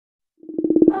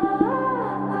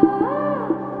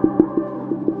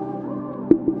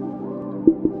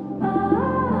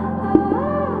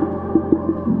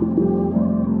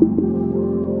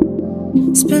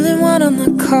Spilling wine on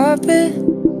the carpet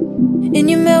in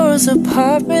your Melrose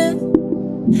apartment,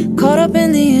 caught up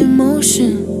in the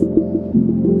emotion.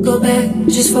 Go back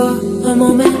just for a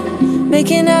moment,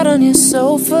 making out on your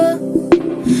sofa.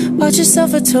 Bought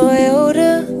yourself a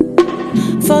Toyota,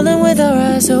 falling with our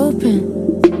eyes open.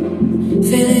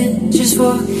 Feel it just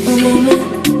for a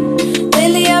moment.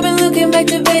 Lately I've been looking back,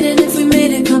 debating if we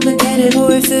made it complicated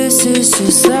or if this is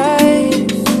just life.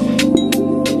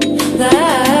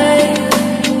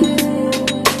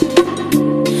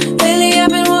 Lately I've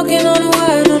been walking on a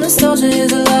wire, no nostalgia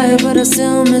is a liar, but I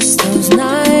still miss those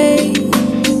nights.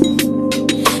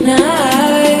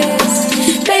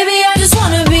 Baby, I just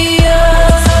wanna be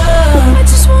young. I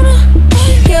just wanna be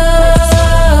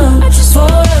young. I just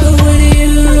forever with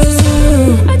you.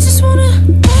 I just wanna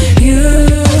you.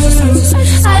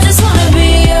 I just wanna be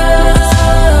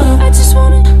young. I just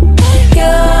wanna be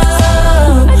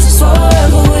young. I just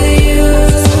forever with you.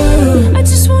 I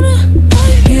just wanna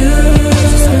you.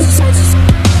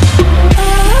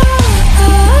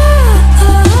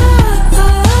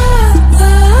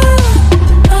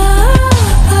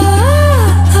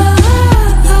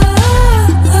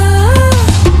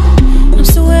 I'm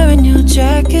still wearing your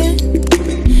jacket.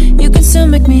 You can still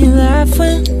make me laugh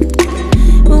when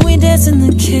we dance in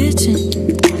the kitchen.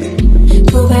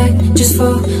 Go back just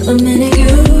for a minute. You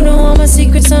know all my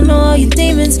secrets, I know all your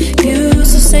demons. You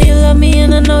used to say you love me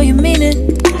and I know you mean it.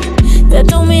 That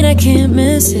don't mean I can't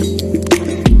miss it.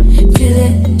 Feel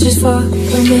it just for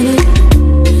a minute.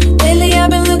 Lately I've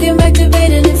been looking back,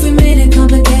 debating if we made it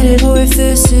complicated or if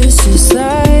this is just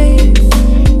life.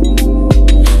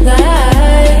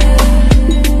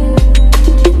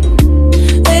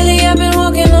 Lately I've been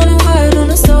walking on a wire, no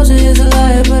nostalgia is a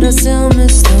liar, but I still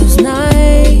miss those nights.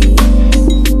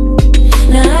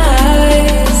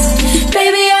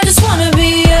 Baby, I just wanna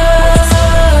be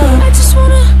young. I just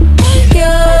wanna be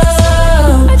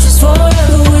young. I just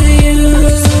forever with you.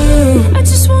 I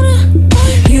just wanna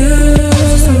you.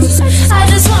 I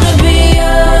just wanna be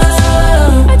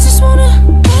young. I just wanna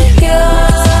be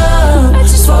young. I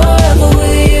just forever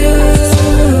with you.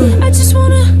 I just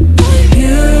wanna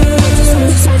you.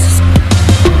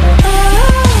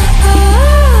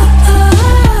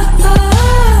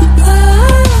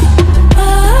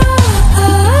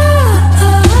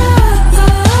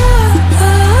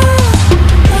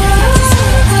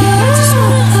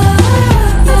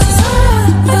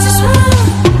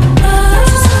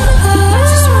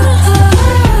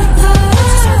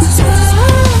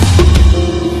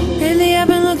 Lately I've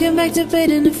been looking back,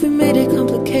 debating if we made it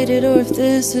complicated or if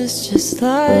this is just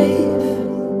life.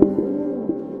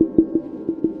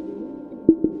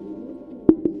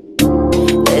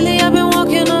 Lately I've been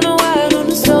walking on a wire, no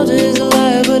nostalgia is a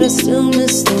liar, but I still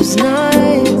miss those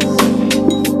nights.